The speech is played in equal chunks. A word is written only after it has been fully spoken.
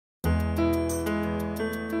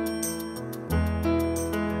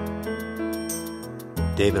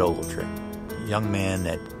David Ogletree, a young man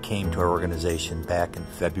that came to our organization back in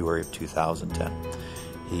February of 2010.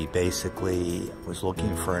 He basically was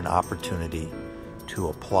looking for an opportunity to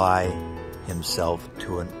apply himself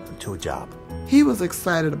to a job. He was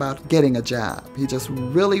excited about getting a job. He just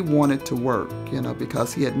really wanted to work,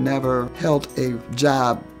 because he had never held a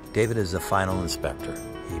job. David is the final inspector.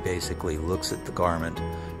 He basically looks at the garment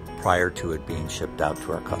prior to it being shipped out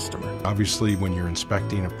to our customer. Obviously, when you're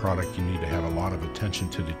inspecting a product, you need to have a lot of attention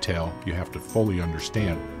to detail. You have to fully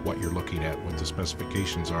understand what you're looking at, what the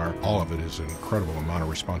specifications are. All of it is an incredible amount of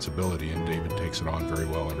responsibility, and David takes it on very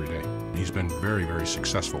well every day. He's been very, very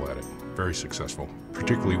successful at it, very successful,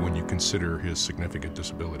 particularly when you consider his significant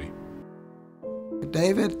disability.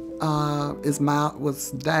 David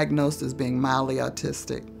was diagnosed as being mildly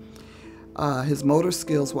autistic. His motor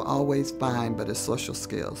skills were always fine, but his social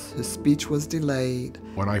skills, his speech was delayed.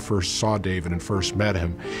 When I first saw David and first met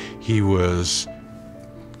him, his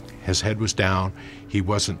head was down. He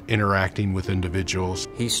wasn't interacting with individuals.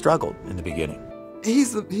 He struggled in the beginning.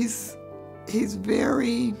 He's a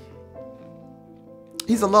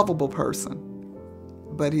lovable person,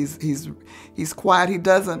 but he's quiet.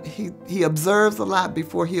 He observes a lot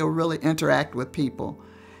before he'll really interact with people.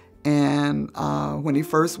 And when he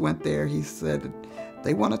first went there, he said,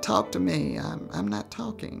 "They want to talk to me. I'm not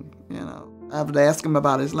talking." I would ask him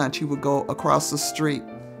about his lunch. He would go across the street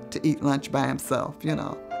to eat lunch by himself.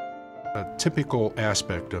 A typical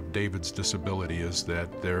aspect of David's disability is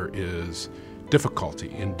that there is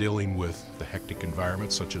difficulty in dealing with the hectic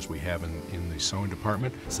environment such as we have in the sewing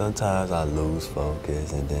department. Sometimes I lose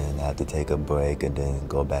focus and then I have to take a break and then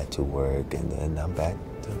go back to work and then I'm back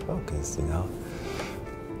to focus,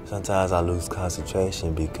 Sometimes I lose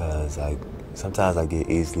concentration because sometimes I get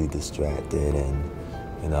easily distracted and,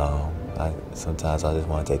 sometimes I just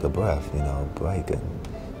want to take a breath, break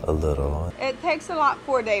a little. It takes a lot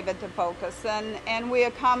for David to focus, and we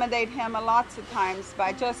accommodate him lots of times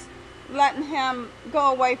by just letting him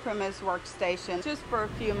go away from his workstation just for a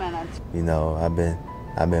few minutes.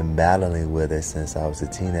 I've been battling with it since I was a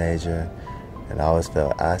teenager, and I always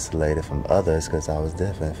felt isolated from others because I was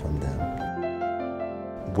different from them.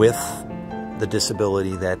 With the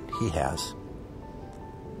disability that he has,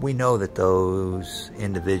 we know that those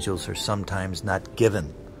individuals are sometimes not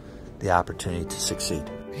given the opportunity to succeed.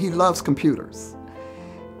 He loves computers,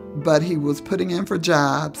 but he was putting in for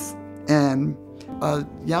jobs, and a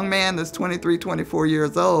young man that's 23, 24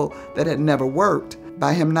 years old that had never worked,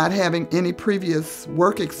 by him not having any previous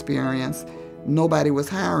work experience, nobody was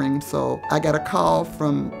hiring. So I got a call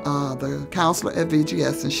from the counselor at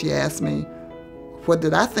VGS, and she asked me, what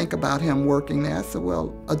did I think about him working there? I said,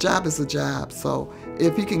 well, a job is a job. So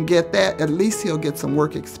if he can get that, at least he'll get some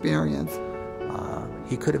work experience.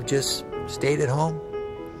 He could have just stayed at home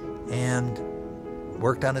and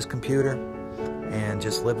worked on his computer and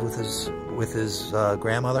just lived with his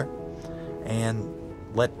grandmother and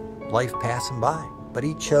let life pass him by. But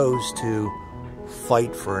he chose to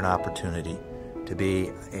fight for an opportunity to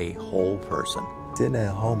be a whole person. Sitting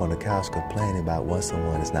at home on the couch complaining about what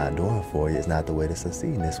someone is not doing for you is not the way to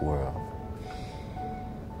succeed in this world.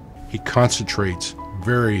 He concentrates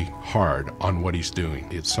very hard on what he's doing.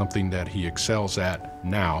 It's something that he excels at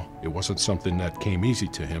now. It wasn't something that came easy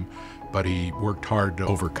to him, but he worked hard to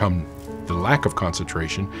overcome the lack of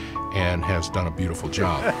concentration and has done a beautiful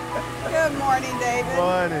job. Good morning, David.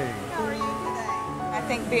 Morning. How are you today? I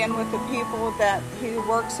think being with the people that he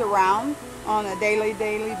works around on a daily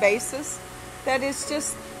basis, that is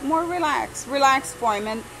just more relaxed for him,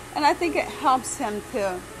 and I think it helps him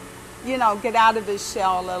to, get out of his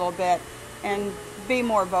shell a little bit and be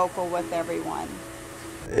more vocal with everyone.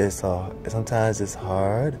 Sometimes it's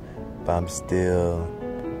hard, but I'm still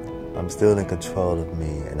in control of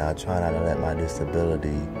me, and I try not to let my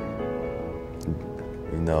disability,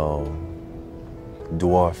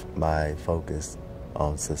 dwarf my focus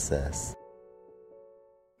on success.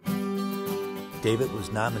 David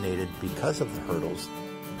was nominated because of the hurdles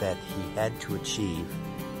that he had to achieve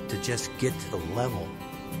to just get to the level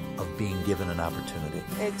of being given an opportunity.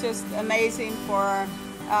 It's just amazing for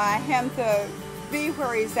him to be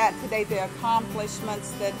where he's at today, the accomplishments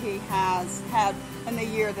that he has had in the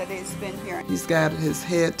year that he's been here. He's got his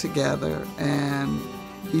head together and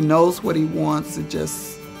he knows what he wants, and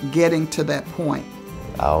just getting to that point.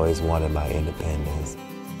 I always wanted my independence.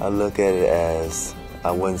 I look at it as, I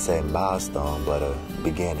wouldn't say a milestone, but a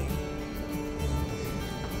beginning.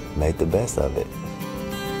 Make the best of it.